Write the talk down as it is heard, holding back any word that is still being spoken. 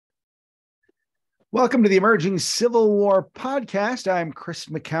Welcome to the Emerging Civil War podcast. I'm Chris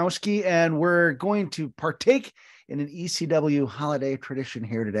Mackowski, and we're going to partake in an ECW holiday tradition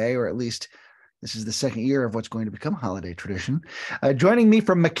here today, or at least this is the second year of what's going to become a holiday tradition. Joining me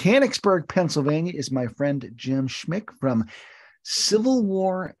from Mechanicsburg, Pennsylvania, is my friend Jim Schmick from Civil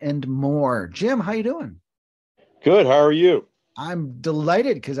War and More. Jim, how you doing? Good. How are you? I'm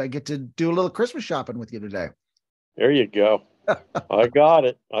delighted because I get to do a little Christmas shopping with you today. There you go. I got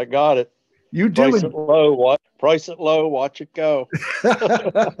it. You do. Price it low. Price it low. Watch it go.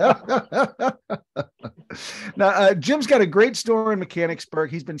 Now, Jim's got a great store in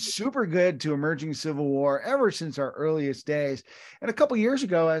Mechanicsburg. He's been super good to Emerging Civil War ever since our earliest days. And a couple years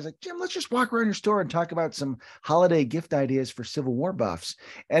ago, I was like, Jim, let's just walk around your store and talk about some holiday gift ideas for Civil War buffs.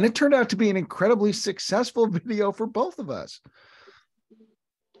 And it turned out to be an incredibly successful video for both of us.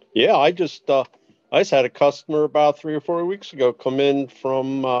 Yeah, I just had a customer about 3 or 4 weeks ago come in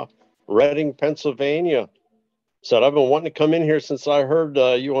from Reading, Pennsylvania. Said, I've been wanting to come in here since I heard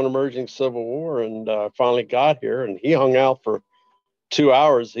you on Emerging Civil War, and finally got here. And he hung out for 2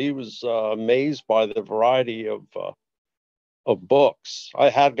 hours. He was amazed by the variety of books. I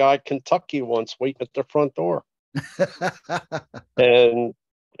had a guy in Kentucky once waiting at the front door. and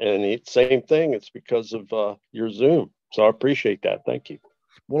same thing. It's because of your Zoom. So I appreciate that. Thank you.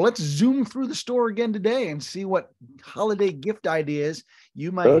 Well, let's zoom through the store again today and see what holiday gift ideas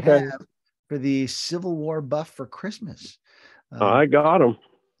you might have for the Civil War buff for Christmas. I got them.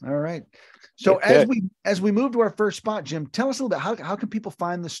 All right. So as we move to our first spot, Jim, tell us a little bit, how can people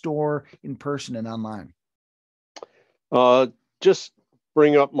find the store in person and online? Just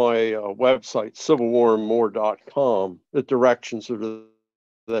bring up my website, civilwarandmore.com. The directions are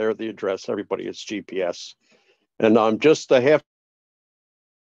there, the address, everybody has GPS. And I'm just a half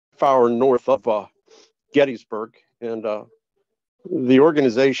hour north of Gettysburg, and the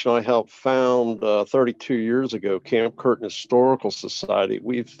organization I helped found 32 years ago, Camp Curtin Historical Society,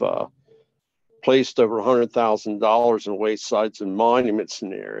 we've placed over $100,000 in waysides and monuments in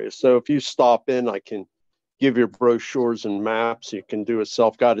the area. So if you stop in, I can give you brochures and maps. You can do a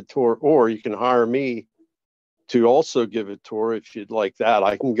self-guided tour, or you can hire me to also give a tour if you'd like that.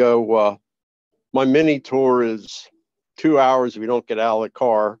 I can go, my mini tour is 2 hours if you don't get out of the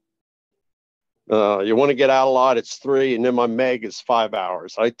car. You want to get out a lot, it's 3, and then my meg is 5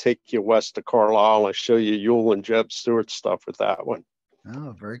 hours. I take you west of Carlisle, and I show you Ewell and Jeb Stewart stuff with that one.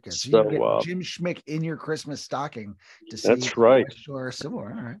 Oh, very good. So you get Jim Schmick in your Christmas stocking to see. That's right. Sure, Civil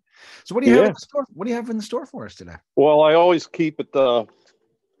War. All right. So what do you have in the store? What do you have in the store for us today? Well, I always keep at the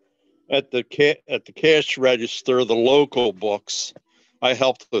cash register the local books. I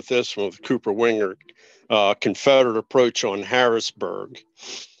helped with this one with Cooper Winger, Confederate Approach on Harrisburg.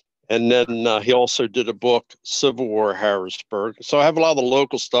 And then he also did a book, Civil War Harrisburg. So I have a lot of the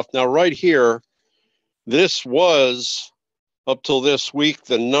local stuff. Now, right here, this was, up till this week,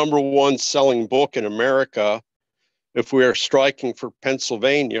 the #1 selling book in America, if we are striking for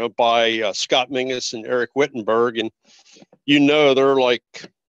Pennsylvania, by Scott Mingus and Eric Wittenberg. And they're like,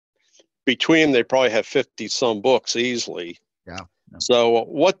 between them, they probably have 50-some books easily. Yeah. So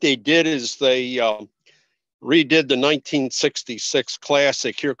what they did is they redid the 1966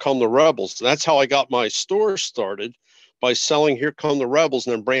 classic, Here Come the Rebels. That's how I got my store started, by selling Here Come the Rebels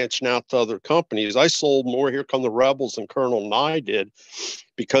and then branching out to other companies. I sold more Here Come the Rebels than Colonel Nye did,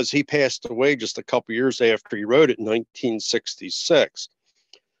 because he passed away just a couple years after he wrote it in 1966.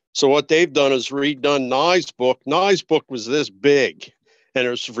 So what they've done is redone Nye's book. Nye's book was this big, and it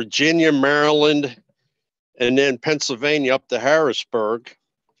was Virginia, Maryland, and then Pennsylvania up to Harrisburg.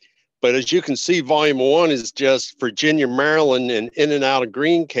 But as you can see, volume 1 is just Virginia, Maryland, and in and out of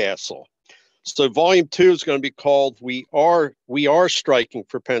Greencastle. So volume 2 is going to be called We Are Striking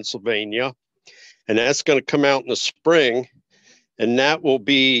for Pennsylvania. And that's going to come out in the spring. And that will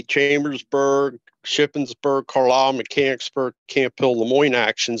be Chambersburg, Shippensburg, Carlisle, Mechanicsburg, Camp Hill, Lemoyne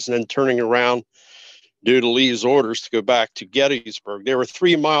actions, and then turning around due to Lee's orders to go back to Gettysburg. They were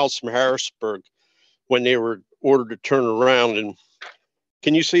 3 miles from Harrisburg when they were ordered to turn around. And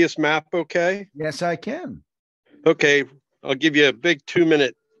can you see this map okay? Yes, I can. Okay, I'll give you a big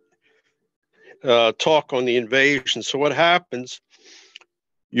 2-minute talk on the invasion. So what happens,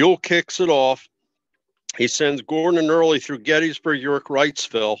 Ewell kicks it off. He sends Gordon and Early through Gettysburg, York,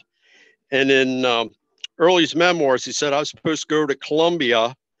 Wrightsville. And in Early's memoirs, he said, I was supposed to go to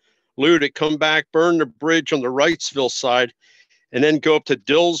Columbia, loot it, come back, burn the bridge on the Wrightsville side, and then go up to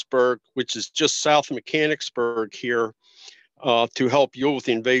Dillsburg, which is just south of Mechanicsburg here, to help Ewell with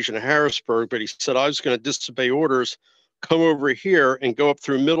the invasion of Harrisburg. But he said, I was going to disobey orders, come over here and go up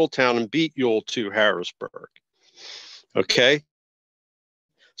through Middletown and beat Ewell to Harrisburg. Okay.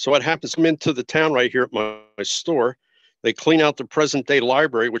 So what happens, I'm into the town right here at my store. They clean out the present day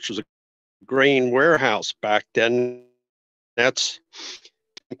library, which was a grain warehouse back then. That's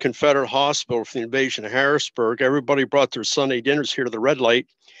Confederate hospital for the invasion of Harrisburg. Everybody brought their Sunday dinners here to the red light,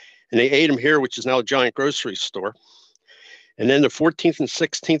 and they ate them here, which is now a giant grocery store. And then the 14th and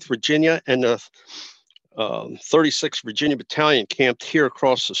 16th Virginia and the 36th Virginia Battalion camped here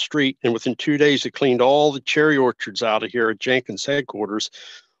across the street. And within 2 days, they cleaned all the cherry orchards out of here at Jenkins headquarters,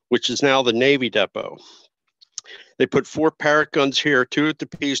 which is now the Navy Depot. They put 4 Parrott guns here, 2 at the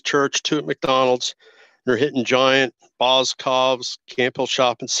Peace Church, 2 at McDonald's. They're hitting Giant, Boscov's, Camp Hill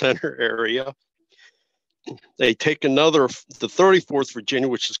Shopping Center area. They take another, the 34th Virginia,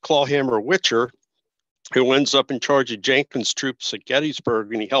 which is Clawhammer Witcher, who ends up in charge of Jenkins' troops at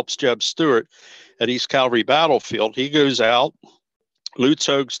Gettysburg, and he helps Jeb Stuart at East Cavalry Battlefield. He goes out, loots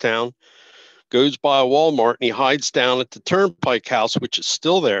Hoagstown, goes by a Walmart, and he hides down at the Turnpike House, which is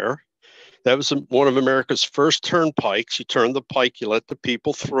still there. That was one of America's first turnpikes. You turn the pike, you let the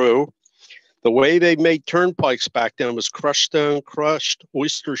people through. The way they made turnpikes back then was crushed stone, crushed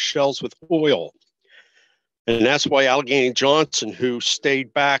oyster shells with oil. And that's why Allegheny Johnson, who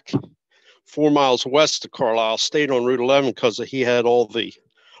stayed back 4 miles west of Carlisle, stayed on Route 11 because he had a lot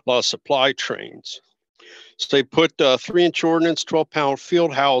of supply trains. So they put 3-inch ordnance, 12-pound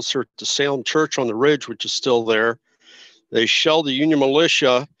field howitzer at the Salem Church on the ridge, which is still there. They shelled the Union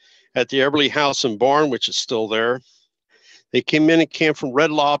militia at the Everly House and Barn, which is still there. They came in and camped from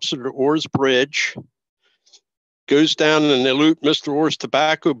Red Lobster to Orr's Bridge, goes down and they loot Mr. Orr's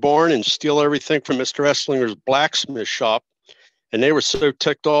tobacco barn and steal everything from Mr. Esslinger's blacksmith shop. And they were so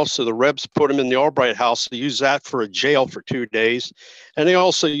ticked off, so the Rebs put him in the Albright House to use that for a jail for 2 days. And they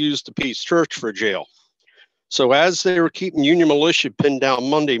also used the Peace Church for a jail. So as they were keeping Union militia pinned down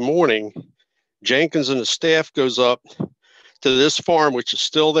Monday morning, Jenkins and the staff goes up to this farm, which is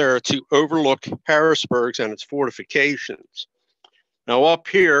still there, to overlook Harrisburg and its fortifications. Now up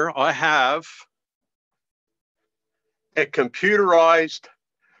here, I have a computerized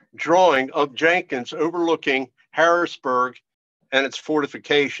drawing of Jenkins overlooking Harrisburg and its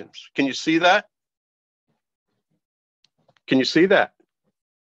fortifications. Can you see that? Can you see that?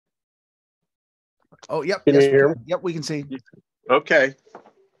 Oh, yep. Can yes, you hear me? Yep, we can see. Okay.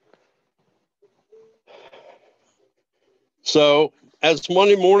 So as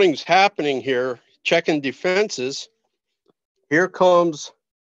Monday morning's happening here, checking defenses, here comes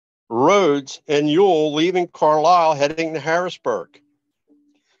Rhodes and Ewell leaving Carlisle, heading to Harrisburg.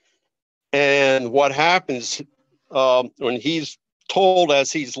 And what happens when he's told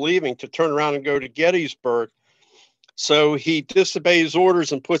as he's leaving to turn around and go to Gettysburg, so he disobeys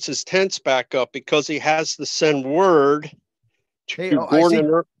orders and puts his tents back up because he has to send word to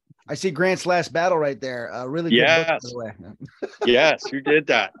Gordon. I see Grant's Last Battle right there. Really good book, by the way. Yes, you did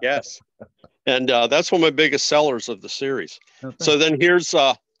that. Yes. And that's one of my biggest sellers of the series. Oh, so then here's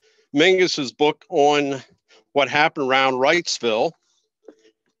Mingus's book on what happened around Wrightsville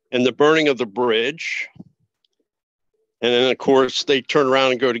and the burning of the bridge. And then, of course, they turn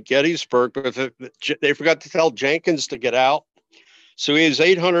around and go to Gettysburg, but they forgot to tell Jenkins to get out. So he has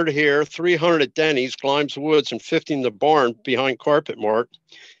 800 here, 300 at Denny's, Glimes Woods, and 50 in the barn behind Carpet Mart.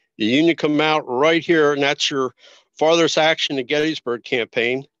 The Union come out right here, and that's your farthest action in Gettysburg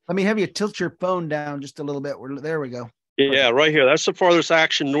campaign. Let me have you tilt your phone down just a little bit. There we go. Yeah, right here. That's the farthest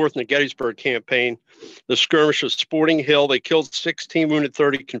action north in the Gettysburg campaign. The skirmish of Sporting Hill. They killed 16, wounded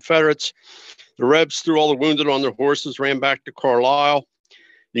 30 Confederates. The Rebs threw all the wounded on their horses, ran back to Carlisle.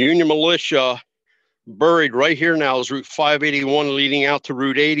 The Union militia buried right here now is Route 581 leading out to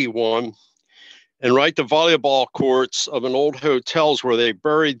Route 81. And right the volleyball courts of an old hotels where they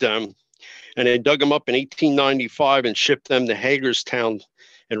buried them. And they dug them up in 1895 and shipped them to Hagerstown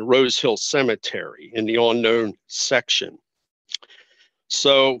and Rose Hill Cemetery in the unknown section.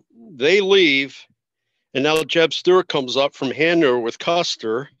 So they leave, and now Jeb Stuart comes up from Hanover with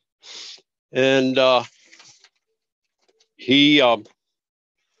Custer, and he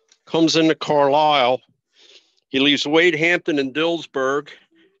comes into Carlisle. He leaves Wade Hampton and Dillsburg,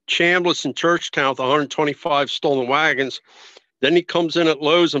 Chambliss and Churchtown with 125 stolen wagons. Then he comes in at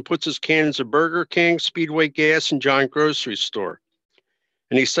Lowe's and puts his cannons at Burger King, Speedway Gas, and Giant Grocery Store.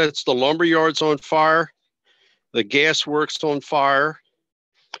 And he sets the lumber yards on fire, the gas works on fire,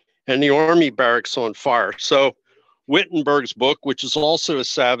 and the army barracks on fire. So Wittenberg's book, which is also a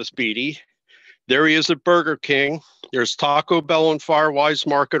Savas Beatty, there he is at Burger King. There's Taco Bell on fire, Wise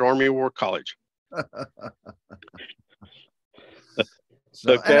Market, Army War College.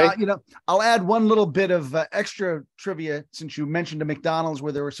 So, Okay. and I'll add one little bit of extra trivia since you mentioned a McDonald's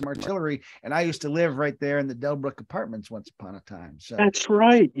where there was some artillery, and I used to live right there in the Delbrook Apartments once upon a time. So That's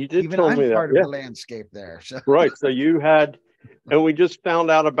right. You did even tell I'm me that. part of Yeah. the landscape there. So Right. So you had, and we just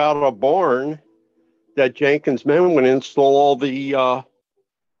found out about a barn that Jenkins' men went and stole all the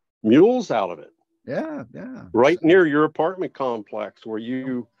mules out of it. yeah. Right So, near your apartment complex where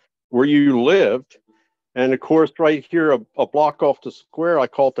you lived. And of course, right here, a block off the square, I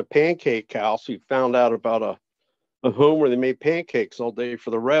call it the Pancake House. We found out about a home where they made pancakes all day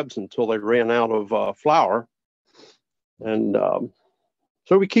for the Rebs until they ran out of flour. And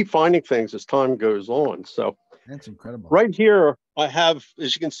so we keep finding things as time goes on. So that's incredible. right here, I have,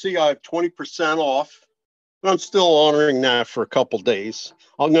 as you can see, I have 20% off. But I'm still honoring that for a couple days.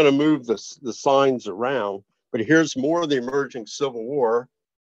 I'm going to move the signs around. But here's more of the emerging Civil War.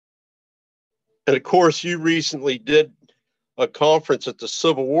 And of course, you recently did a conference at the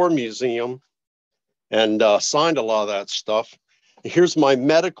Civil War Museum and signed a lot of that stuff. And here's my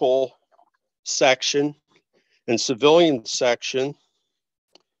medical section and civilian section.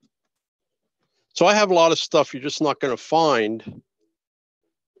 So I have a lot of stuff you're just not going to find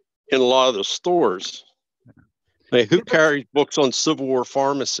in a lot of the stores. Hey, who carries books on Civil War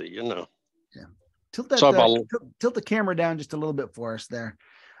pharmacy, Yeah. Tilt the camera down just a little bit for us there.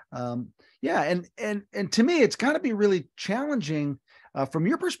 Yeah, and to me, it's got to be really challenging from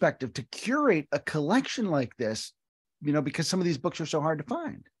your perspective to curate a collection like this, because some of these books are so hard to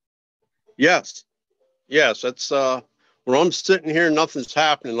find. Yes, that's when I'm sitting here, nothing's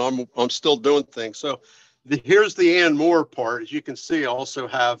happening. I'm still doing things. So here's the Ann Moore part. As you can see, I also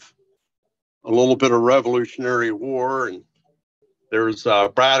have a little bit of Revolutionary War, and there's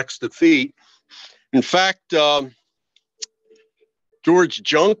Braddock's defeat. In fact, George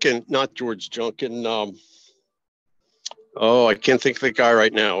Junkin, not George Junkin. I can't think of the guy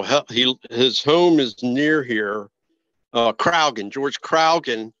right now. His home is near here. Crowgan, George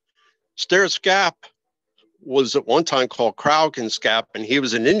Crowgan. Stairs Gap was at one time called Crowgan's Gap, and he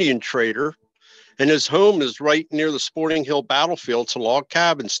was an Indian trader. And his home is right near the Sporting Hill battlefield. It's a log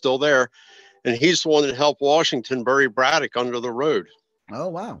cabin still there. And he's the one that helped Washington bury Braddock under the road. Oh,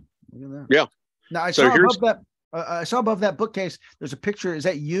 wow. Look at that. Yeah. Now I saw above that bookcase, there's a picture. Is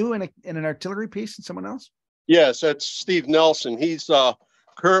that you in an artillery piece and someone else? Yes, that's Steve Nelson. He's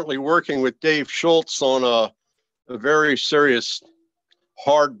currently working with Dave Schultz on a very serious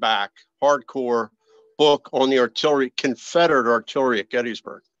hardcore book on the artillery, Confederate artillery at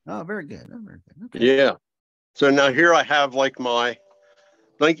Gettysburg. Oh, very good. Okay. Yeah. So now here I have like my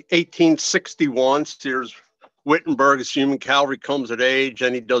 1861. Here's Wittenberg, as human cavalry comes of age,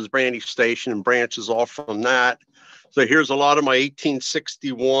 and he does Brandy Station and branches off from that. So here's a lot of my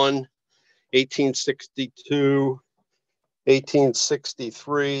 1861, 1862,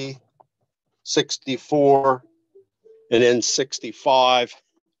 1863, 64, and then 65.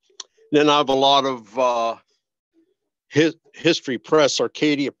 Then I have a lot of History Press,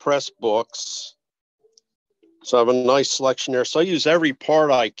 Arcadia Press books. So I have a nice selection there. So I use every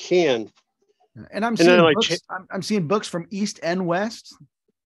part I can. And I'm seeing books from East and West.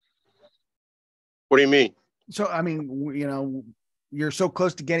 What do you mean? So, I mean, you're so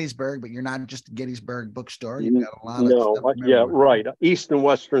close to Gettysburg, but you're not just a Gettysburg bookstore. You've got a lot of stuff. Yeah, right. East and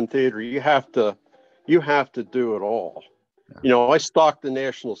Western theater. You have to do it all. Yeah. I stocked the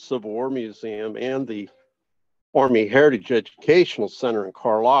National Civil War Museum and the Army Heritage Educational Center in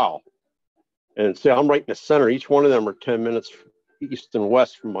Carlisle. And see, I'm right in the center. Each one of them are 10 minutes east and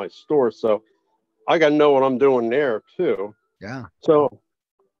west from my store. So I got to know what I'm doing there too. Yeah. So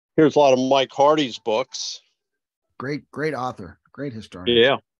here's a lot of Mike Hardy's books. Great author, great historian.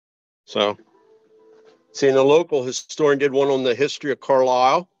 Yeah. So seeing the local historian did one on the history of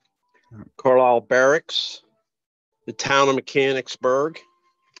Carlisle, Carlisle Barracks, the town of Mechanicsburg.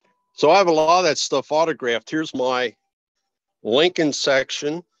 So I have a lot of that stuff autographed. Here's my Lincoln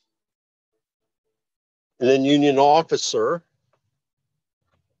section. And then Union officer.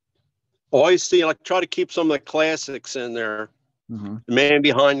 Always see, I try to keep some of the classics in there. Mm-hmm. The Man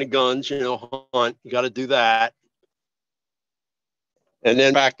Behind the Guns, Hunt, you got to do that. And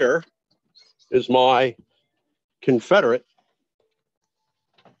then back there is my Confederate.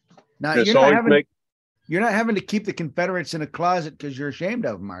 Now you're not having to keep the Confederates in a closet because you're ashamed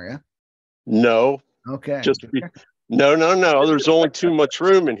of them, are you? No. Okay. No. There's only too much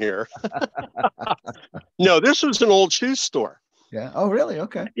room in here. No, this was an old shoe store. Yeah. Oh, really?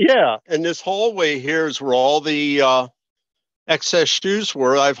 Okay. Yeah. And this hallway here is where all the excess shoes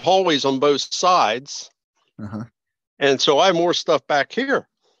were. I have hallways on both sides. Uh-huh. And so I have more stuff back here.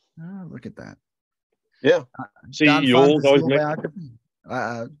 Oh, look at that. Yeah. See, you always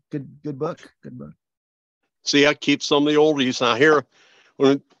Good book. Good book. See, I keep some of the oldies. Now here,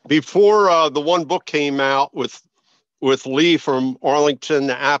 before the one book came out with Lee from Arlington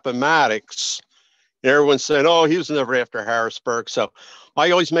to Appomattox, everyone said, "Oh, he was never after Harrisburg." So I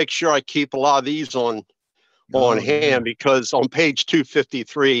always make sure I keep a lot of these on hand, because on page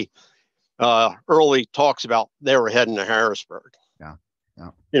 253, Early talks about they were heading to Harrisburg.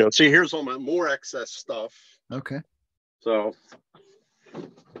 Yeah. See, here's all my more excess stuff. Okay. So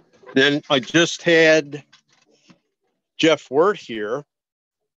then I just had Jeff Wirt here.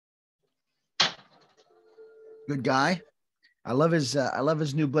 Good guy. I love his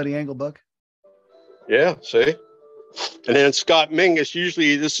new Bloody Angle book. Yeah, see? And then Scott Mingus,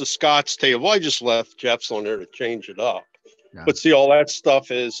 usually this is Scott's table. I just left Jeff's on there to change it up. Yeah. But see, all that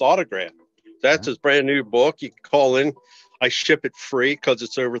stuff is autographed. That's his brand new book. You can call in. I ship it free because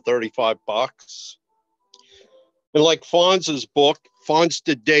it's over $35. And like Fonz's book, Fonz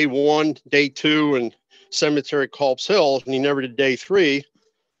did day 1, day 2, and Cemetery Culp's Hill, and he never did day 3.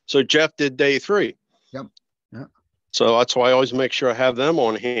 So Jeff did day 3. Yep. So that's why I always make sure I have them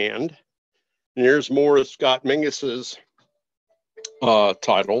on hand. And here's more of Scott Mingus's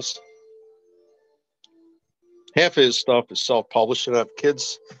titles. Half of his stuff is self-published, and I have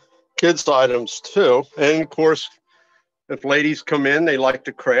kids items too. And of course, if ladies come in, they like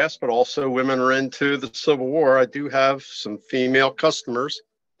to crafts, but also women are into the Civil War. I do have some female customers.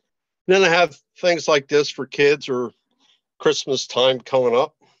 And then I have things like this for kids or Christmas time coming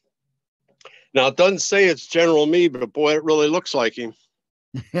up. Now, it doesn't say it's General Me, but boy, it really looks like him.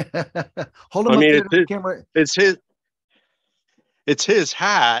 Hold him up there to the camera. It's his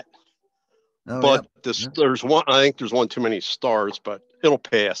hat. Oh, but there's one, I think there's one too many stars, but it'll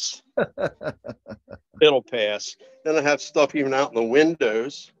pass. It'll pass. Then I have stuff even out in the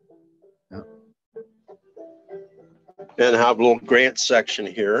windows. Yep. And I have a little grant section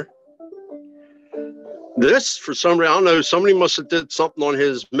here. This, for some reason, I don't know, somebody must have did something on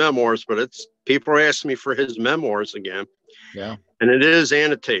his memoirs, but people are asking me for his memoirs again. Yeah. And it is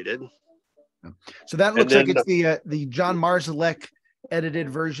annotated. So that looks like it's the John Marszalek edited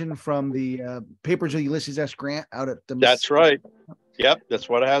version from the Papers of Ulysses S. Grant out at the. That's right. Yep, that's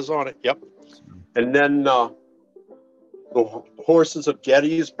what it has on it. Yep. And then the Horses of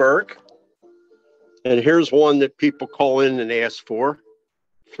Gettysburg. And here's one that people call in and ask for.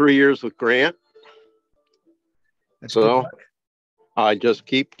 3 years with Grant. So I just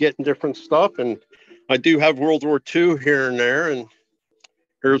keep getting different stuff, and I do have World War II here and there, and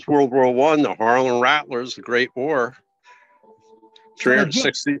here's World War I, the Harlan Rattlers, the Great War.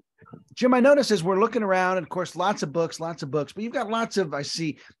 360. Jim, I notice as we're looking around, and of course, lots of books, but you've got lots of, I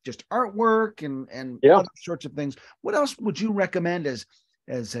see, just artwork and other sorts of things. What else would you recommend as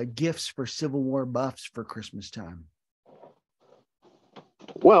gifts for Civil War buffs for Christmas time?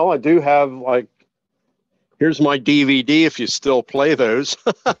 Well, I do have, like, here's my DVD if you still play those.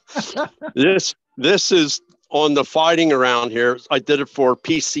 This is on the fighting around here. I did it for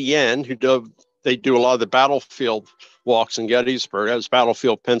PCN, they do a lot of the battlefield walks in Gettysburg. That was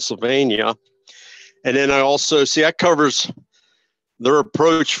Battlefield, Pennsylvania. And then I also see that covers their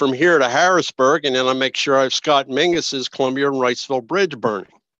approach from here to Harrisburg. And then I make sure I have Scott Mingus's Columbia and Wrightsville Bridge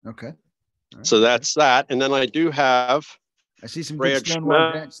burning. Okay. Right. So that's that. And then I do have. I see some good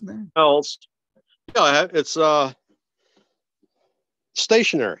Stonewall Jackson there. Yeah, it's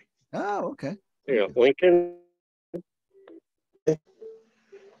stationary. Oh, okay. Yeah, Lincoln.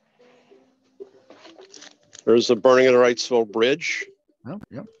 There's the burning of the Wrightsville Bridge. Oh,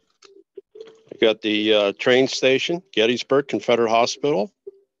 yep. I got the train station, Gettysburg, Confederate Hospital.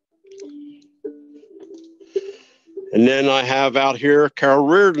 And then I have out here Carol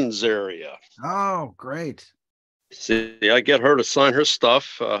Reardon's area. Oh, great. See, I get her to sign her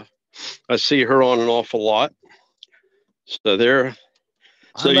stuff. I see her on an awful lot. So there.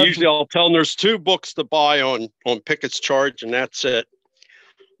 So usually I'll tell them there's 2 books to buy on Pickett's Charge, and that's it.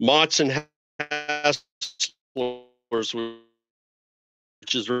 Monson has, which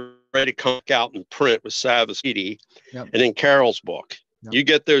is ready to come out in print with Savas-Edie, and then Carol's book. Yep. You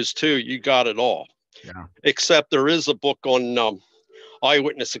get those 2, you got it all. Yeah. Except there is a book on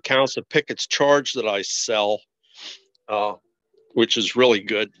eyewitness accounts of Pickett's Charge that I sell, which is really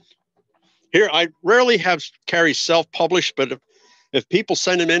good. Here, I rarely carry self-published, but if people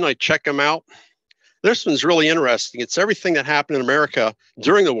send them in, I check them out. This one's really interesting. It's everything that happened in America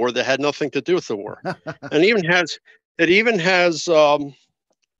during the war that had nothing to do with the war. And it even has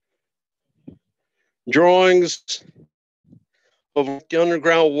drawings of the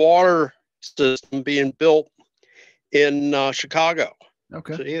underground water system being built in Chicago.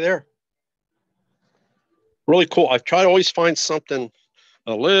 Okay. See there? Really cool. I try to always find something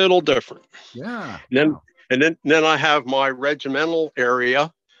a little different. Yeah. And then, Wow. and then I have my regimental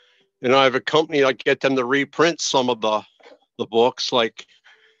area, and I have a company. I get them to reprint some of the books. Like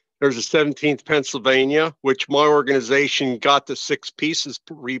there's a 17th Pennsylvania, which my organization got the 6 pieces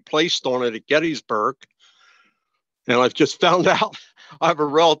replaced on it at Gettysburg. And I've just found out I have a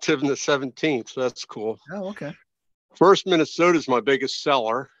relative in the 17th. So that's cool. Oh, okay. First Minnesota is my biggest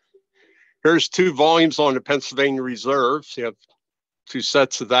seller. Here's 2 volumes on the Pennsylvania Reserves. You have 2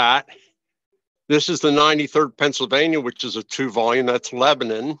 sets of that. This is the 93rd Pennsylvania, which is a 2-volume. That's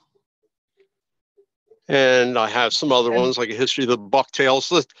Lebanon. And I have some other ones like a history of the bucktails.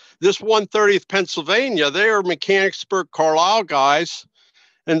 This 130th Pennsylvania, they are Mechanicsburg, Carlisle guys,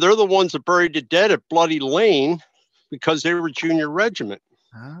 and they're the ones that buried the dead at Bloody Lane because they were junior regiment.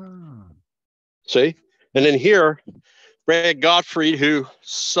 Oh. See? And then here, Brad Gottfried, who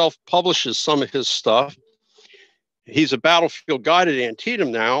self-publishes some of his stuff, he's a battlefield guide at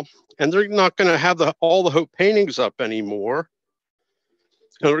Antietam now, and they're not going to have all the Hope paintings up anymore.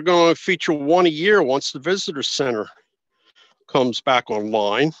 And they're going to feature 1 a year once the visitor center comes back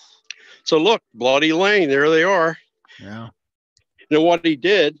online. So look, Bloody Lane, there they are. Yeah. You know what he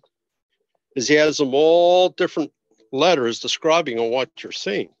did is he has them all different letters describing on what you're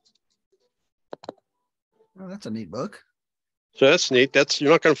seeing. Oh, that's a neat book. So that's neat.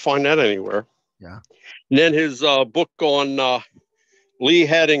 You're not going to find that anywhere. Yeah. And then his book on Lee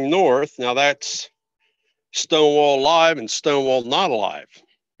heading north. Now that's Stonewall Alive and Stonewall Not Alive.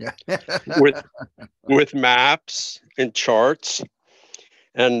 Yeah. with maps and charts.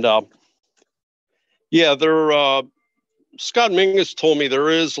 And yeah, Scott Mingus told me there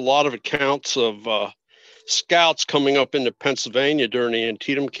is a lot of accounts of scouts coming up into Pennsylvania during the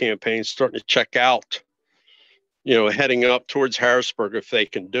Antietam campaign, starting to check out, heading up towards Harrisburg if they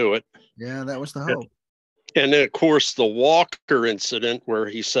can do it. Yeah, that was the hope. And then, of course, the Walker incident where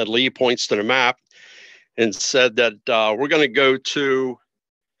he said Lee points to the map and said that we're going to go to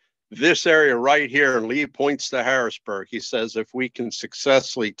this area right here, and Lee points to Harrisburg. He says if we can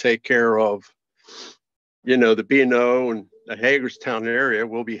successfully take care of, the B&O and the Hagerstown area,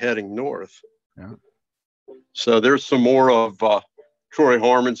 we'll be heading north. Yeah. So there's some more of Troy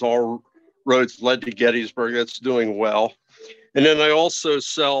Harmon's All Roads Led to Gettysburg. That's doing well. And then I also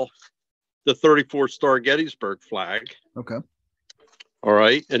sell the 34-star Gettysburg flag. Okay. All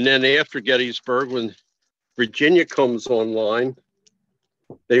right. And then after Gettysburg, when Virginia comes online,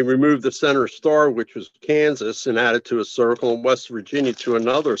 they removed the center star, which was Kansas, and added to a circle, and West Virginia to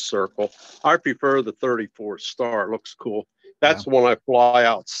another circle. I prefer the 34 star. It looks cool. That's the one I fly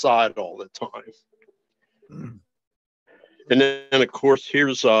outside all the time. Mm. And then, of course,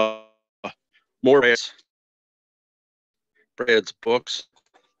 here's more Brad's books.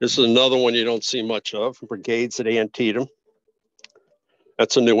 This is another one you don't see much of, Brigades at Antietam.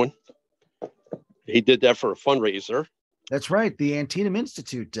 That's a new one. He did that for a fundraiser. That's right. The Antietam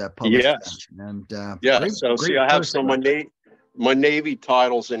Institute published yes. that. And great I have some of my Navy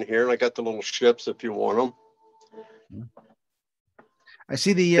titles in here, and I got the little ships if you want them. I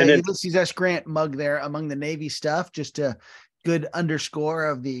see the Ulysses S. Grant mug there among the Navy stuff. Just a good underscore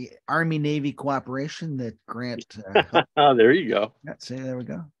of the Army-Navy cooperation that Grant. There you go. There we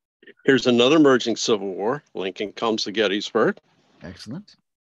go. Here's another emerging Civil War. Lincoln comes to Gettysburg. Excellent.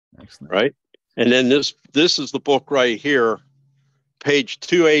 Right. And then this is the book right here, page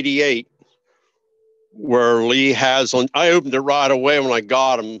 288, where Lee has on. I opened it right away when I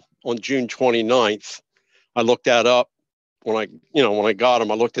got him on June 29th. I looked that up when I got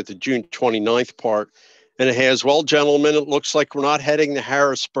him. I looked at the June 29th part, and it has, well, gentlemen, it looks like we're not heading to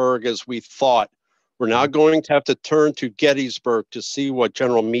Harrisburg as we thought. We're now going to have to turn to Gettysburg to see what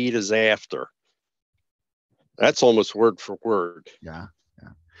General Meade is after. That's almost word for word. Yeah.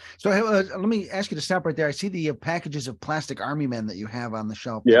 So let me ask you to stop right there. I see the packages of plastic Army men that you have on the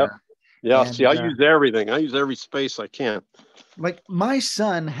shelf. Yeah. Yeah. And, see, I use everything. I use every space I can. Like my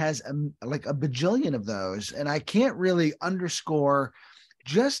son has a bajillion of those, and I can't really underscore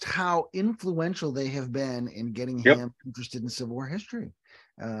just how influential they have been in getting him interested in Civil War history.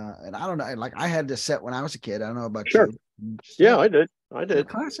 And I don't know, like I had this set when I was a kid. I don't know about you. Yeah, I did.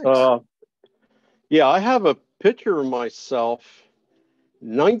 Classics. I have a picture of myself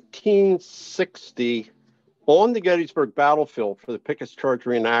 1960 on the Gettysburg battlefield for the Pickett's Charge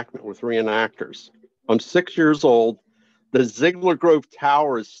reenactment with reenactors. I'm 6 years old. The Ziegler Grove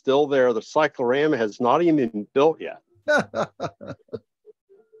Tower is still there. The cyclorama has not even been built yet.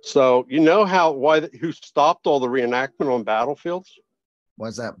 So you know who stopped all the reenactment on battlefields?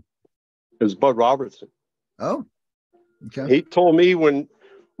 Why's that? It was Bud Robertson. Oh, okay. He told me when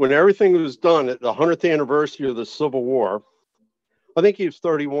everything was done at the 100th anniversary of the Civil War, I think he was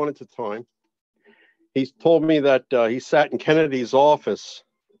 31 at the time. He told me that he sat in Kennedy's office,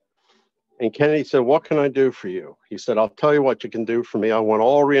 and Kennedy said, "What can I do for you?" He said, "I'll tell you what you can do for me. I want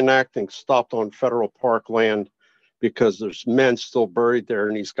all reenacting stopped on federal park land because there's men still buried there,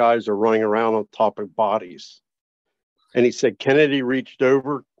 and these guys are running around on top of bodies." And he said Kennedy reached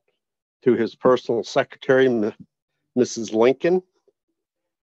over to his personal secretary, Mrs. Lincoln,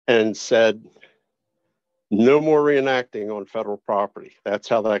 and said, "No more reenacting on federal property." That's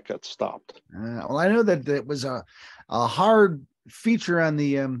how that got stopped. Well, I know that it was a hard feature on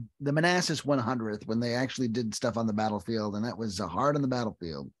the Manassas 100th when they actually did stuff on the battlefield, and that was hard on the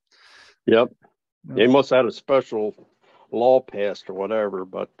battlefield. Yep. They must have had a special law passed or whatever.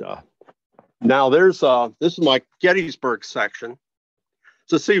 But now there's this is my Gettysburg section.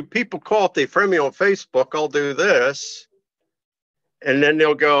 So see, people call if they friend me on Facebook, I'll do this, and then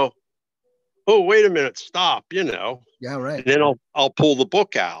they'll go, "Oh, wait a minute, stop," you know. Yeah, right. And then I'll pull the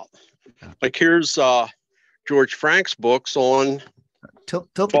book out. Like here's George Frank's books on tilt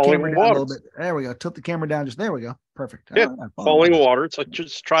the camera down a little bit. There we go. Tilt the camera down. Just there we go. Perfect. Yeah, falling water. So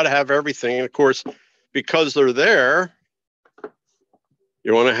just try to have everything. And of course, because they're there,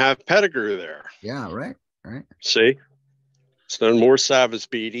 you want to have pedigree there. Yeah, right. Right. See? So more Savage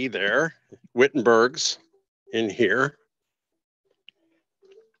Beatty there. Wittenberg's in here.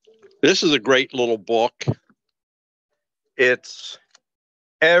 This is a great little book. It's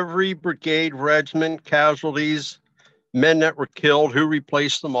every brigade, regiment, casualties, men that were killed, who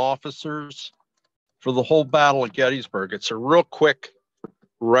replaced them, officers, for the whole Battle of Gettysburg. It's a real quick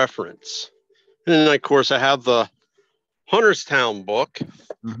reference. And then, of course, I have the Hunterstown book.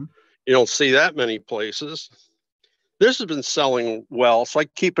 Mm-hmm. You don't see that many places. This has been selling well, so I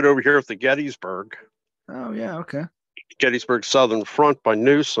keep it over here at the Gettysburg. Oh, yeah, okay. Gettysburg Southern Front by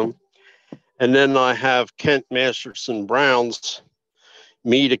Newsom. And then I have Kent Masterson Brown's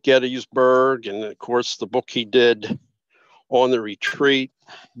Meet at Gettysburg, and of course the book he did on the retreat.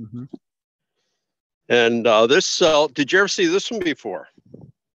 Mm-hmm. And this, did you ever see this one before?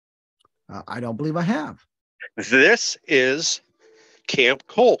 I don't believe I have. This is Camp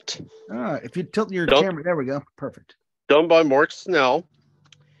Colt. If you tilt your camera, there we go. Perfect. Done by Mark Snell.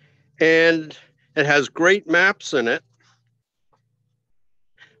 And it has great maps in it.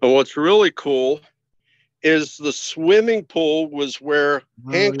 And what's really cool is the swimming pool was where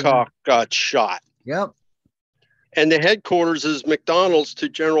Hancock got shot. Yep. And the headquarters is McDonald's to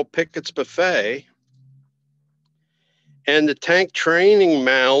General Pickett's Buffet. And the tank training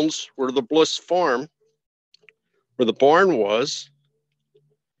mounds were the Bliss Farm, where the barn was.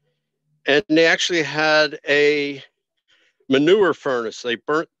 And they actually had a manure furnace. They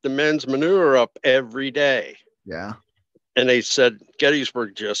burnt the men's manure up every day. Yeah. And they said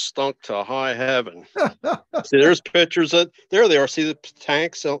Gettysburg just stunk to high heaven. See, there's pictures of, there they are. See the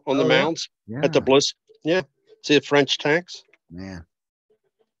tanks on the mounds at the Bliss? Yeah. See the French tanks? Man.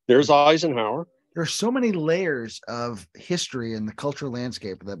 There's Eisenhower. There's so many layers of history in the cultural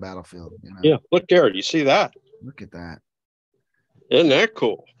landscape of that battlefield. You know? Yeah, look there. You see that? Look at that. Isn't that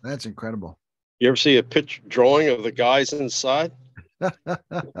cool? That's incredible. You ever see a picture drawing of the guys inside?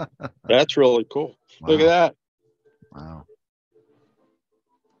 That's really cool. Wow. Look at that. Wow.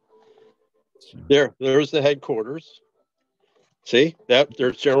 There's the headquarters. See that?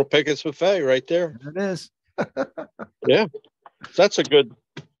 There's General Pickett's Buffet right there. There it is. Yeah, that's a good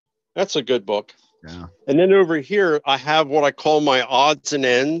book. Yeah. And then over here, I have what I call my odds and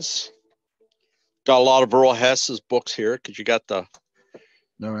ends. Got a lot of Earl Hess's books here because you got the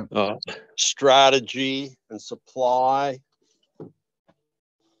strategy and supply.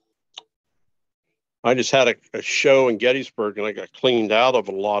 I just had a show in Gettysburg, and I got cleaned out of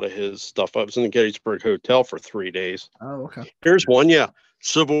a lot of his stuff. I was in the Gettysburg Hotel for 3 days. Oh, okay. Here's one, yeah.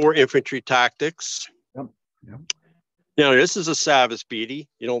 Civil War Infantry Tactics. Yep. Yep. Now, this is a Savage Beatty.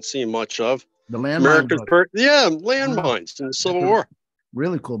 You don't see much of. The landmines. Landmines in the Civil War.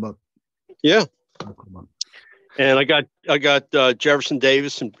 Really cool book. Yeah. Really cool book. And I got Jefferson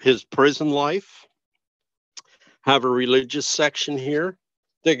Davis and his prison life. Have a religious section here.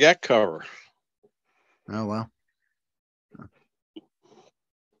 Dig that cover. Oh, wow.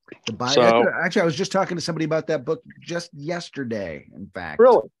 The Bible. Actually, I was just talking to somebody about that book just yesterday, in fact.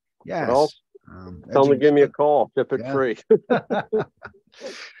 Really? Yes. Well, tell them to give me a call. Tip it free.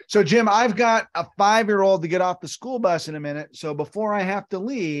 So, Jim, I've got a 5-year-old to get off the school bus in a minute. So before I have to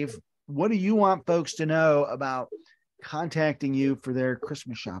leave, what do you want folks to know about contacting you for their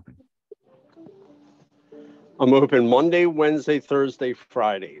Christmas shopping? I'm open Monday, Wednesday, Thursday,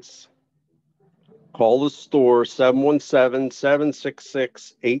 Fridays. Call the store,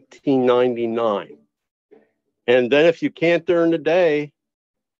 717-766-1899. And then if you can't during the day,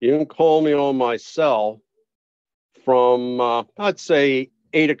 you can call me on my cell from, I'd say,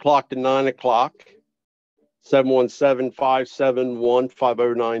 8 o'clock to 9 o'clock,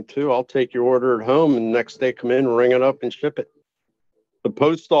 717-571-5092. I'll take your order at home, and the next day come in, ring it up, and ship it. The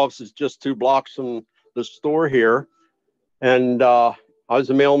post office is just 2 blocks from the store here. And I was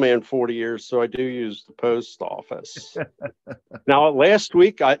a mailman 40 years, so I do use the post office. Now, last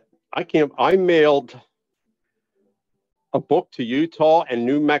week, I mailed a book to Utah and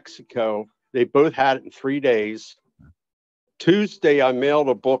New Mexico. They both had it in 3 days. Tuesday, I mailed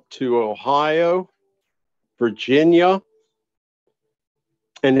a book to Ohio, Virginia,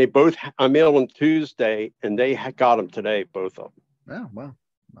 and I mailed them Tuesday, and they got them today, both of them. Oh, wow.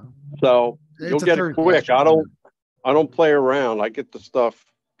 So you'll get it quick. I don't play around. I get the stuff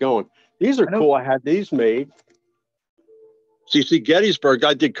going. These are cool. I had these made. So you see Gettysburg,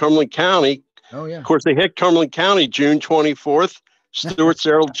 I did Cumberland County. Oh, yeah. Of course, they hit Cumberland County June 24th. Stuart's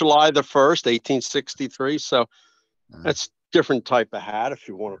there July the 1st, 1863. So that's different type of hat if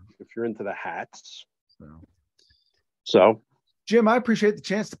you're into the hats. So Jim, I appreciate the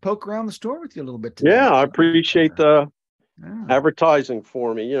chance to poke around the store with you a little bit today. Yeah, I appreciate the advertising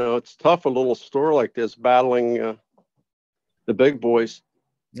for me. It's tough, a little store like this, battling the big boys.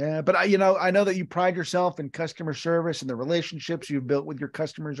 Yeah, but I know that you pride yourself in customer service and the relationships you've built with your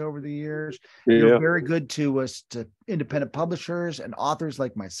customers over the years. Yeah. You're very good to independent publishers and authors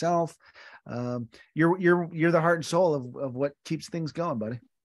like myself. You're the heart and soul of what keeps things going, buddy.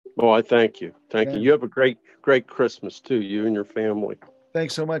 Well, I thank you. Thank you. You have a great Christmas too, you and your family.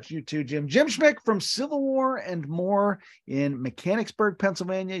 Thanks so much. You too, Jim. Jim Schmick from Civil War and More in Mechanicsburg,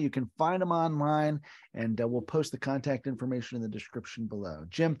 Pennsylvania. You can find him online, and we'll post the contact information in the description below.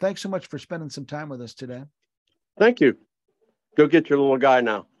 Jim, thanks so much for spending some time with us today. Thank you. Go get your little guy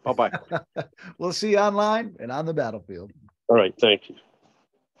now. Bye-bye. We'll see you online and on the battlefield. All right. Thank you.